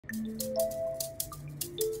Hello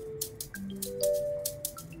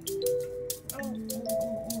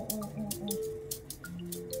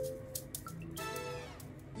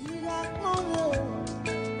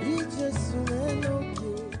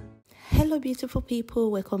beautiful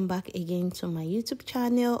people, welcome back again to my YouTube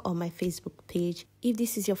channel or my Facebook page. If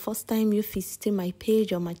this is your first time you visiting my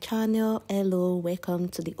page or my channel, hello, welcome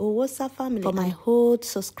to the Owosa family. For my old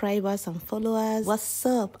subscribers and followers, what's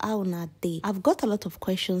up? How na day? I've got a lot of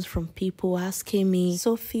questions from people asking me,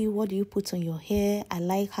 Sophie, what do you put on your hair? I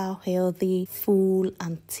like how healthy, full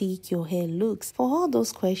and thick your hair looks. For all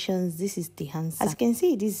those questions, this is the answer. As you can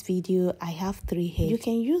see in this video, I have 3 eggs. You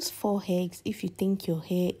can use 4 eggs if you think your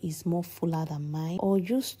hair is more fuller than mine, or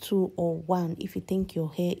use 2 or 1 if you think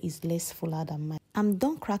your hair is less fuller than mine. I'm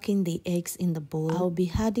done cracking the eggs in the bowl. I'll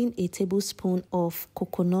be adding a tablespoon of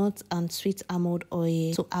coconut and sweet almond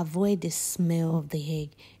oil to avoid the smell of the egg.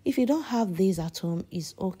 If you don't have this at home,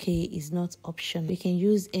 it's okay, it's not optional. You can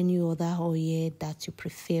use any other oil that you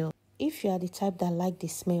prefer. If you are the type that like the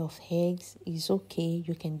smell of eggs, it's okay,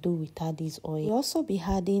 you can do without this oil. You'll also be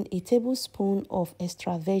adding a tablespoon of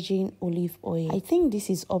extra virgin olive oil. I think this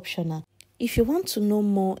is optional. If you want to know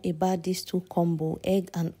more about these 2 combo, egg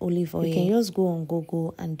and olive oil, you can just go on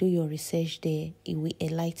Google and do your research there. It will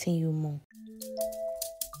enlighten you more.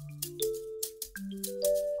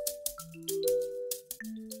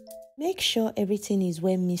 Make sure everything is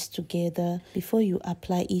well mixed together before you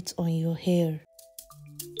apply it on your hair.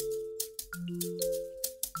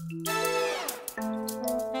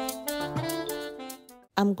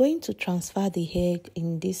 I'm going to transfer the egg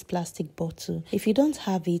in this plastic bottle. If you don't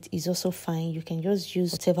have it, it's also fine. You can just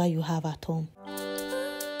use whatever you have at home.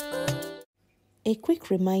 A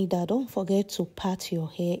quick reminder, don't forget to part your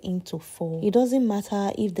hair into 4. It doesn't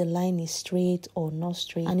matter if the line is straight or not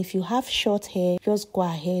straight. And if you have short hair, just go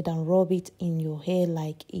ahead and rub it in your hair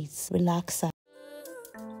like it's relaxer.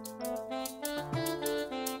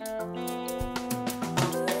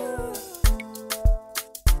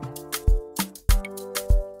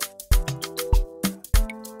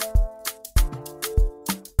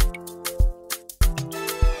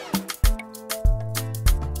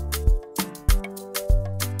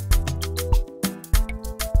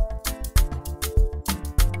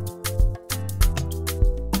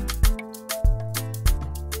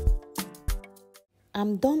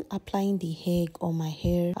 I'm done applying the egg on my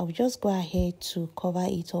hair. I'll just go ahead to cover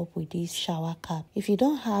it up with this shower cap. If you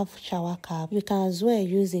don't have shower cap, you can as well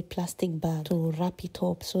use a plastic bag to wrap it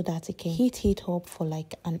up so that it can heat it up for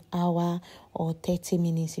like an hour or 30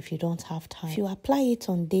 minutes if you don't have time. If you apply it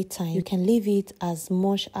on daytime, you can leave it as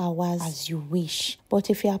much hours as you wish. But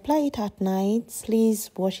if you apply it at night, please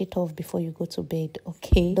wash it off before you go to bed,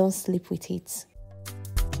 okay? Don't sleep with it.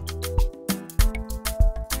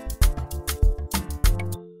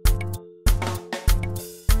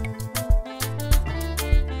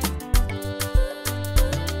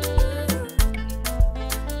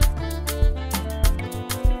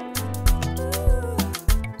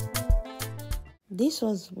 This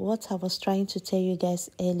was what I was trying to tell you guys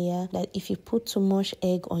earlier, that if you put too much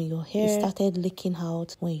egg on your hair, it started leaking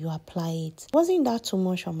out when you apply it. It wasn't that too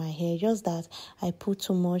much on my hair, just that I put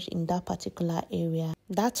too much in that particular area.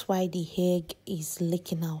 That's why the egg is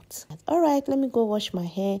leaking out. Alright, let me go wash my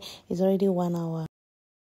hair. It's already 1 hour.